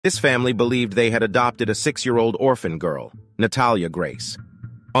This family believed they had adopted a 6-year-old orphan girl, Natalia Grace.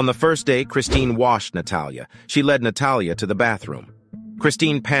 On the first day, Christine washed Natalia. She led Natalia to the bathroom.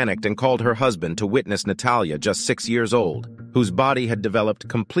 Christine panicked and called her husband to witness Natalia, just 6 years old, whose body had developed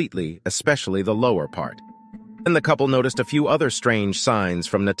completely, especially the lower part. Then the couple noticed a few other strange signs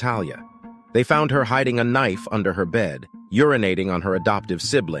from Natalia. They found her hiding a knife under her bed, urinating on her adoptive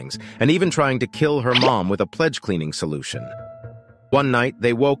siblings, and even trying to kill her mom with a pledge cleaning solution. One night,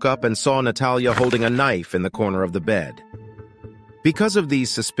 they woke up and saw Natalia holding a knife in the corner of the bed. Because of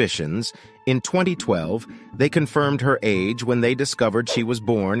these suspicions, in 2012, they confirmed her age when they discovered she was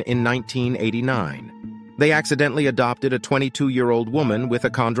born in 1989. They accidentally adopted a 22-year-old woman with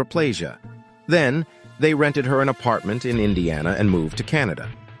achondroplasia. Then, they rented her an apartment in Indiana and moved to Canada.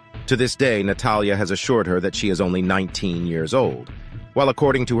 To this day, Natalia has assured her that she is only 19 years old, while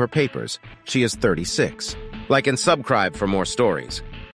according to her papers, she is 36. Like and subscribe for more stories.